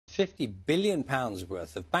£50 billion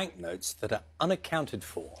worth of banknotes that are unaccounted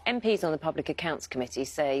for. MPs on the Public Accounts Committee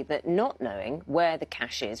say that not knowing where the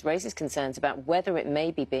cash is raises concerns about whether it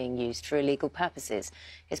may be being used for illegal purposes.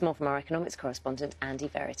 Here's more from our economics correspondent, Andy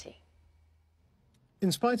Verity.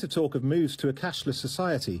 In spite of talk of moves to a cashless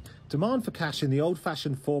society, demand for cash in the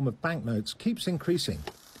old-fashioned form of banknotes keeps increasing.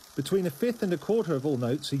 Between a fifth and a quarter of all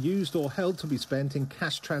notes are used or held to be spent in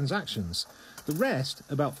cash transactions. The rest,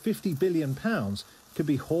 about £50 billion, could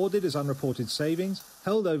be hoarded as unreported savings,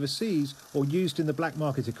 held overseas or used in the black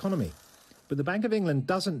market economy. But the Bank of England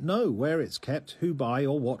doesn't know where it's kept, who by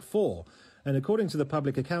or what for, and according to the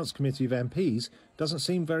Public Accounts Committee of MPs, doesn't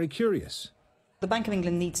seem very curious. The Bank of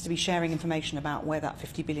England needs to be sharing information about where that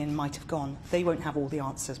 50 billion might have gone. They won't have all the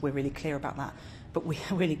answers, we're really clear about that. But we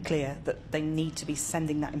are really clear that they need to be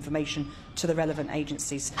sending that information to the relevant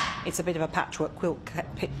agencies. It's a bit of a patchwork quilt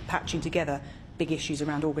patching together big issues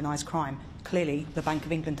around organised crime. Clearly, the Bank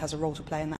of England has a role to play in that.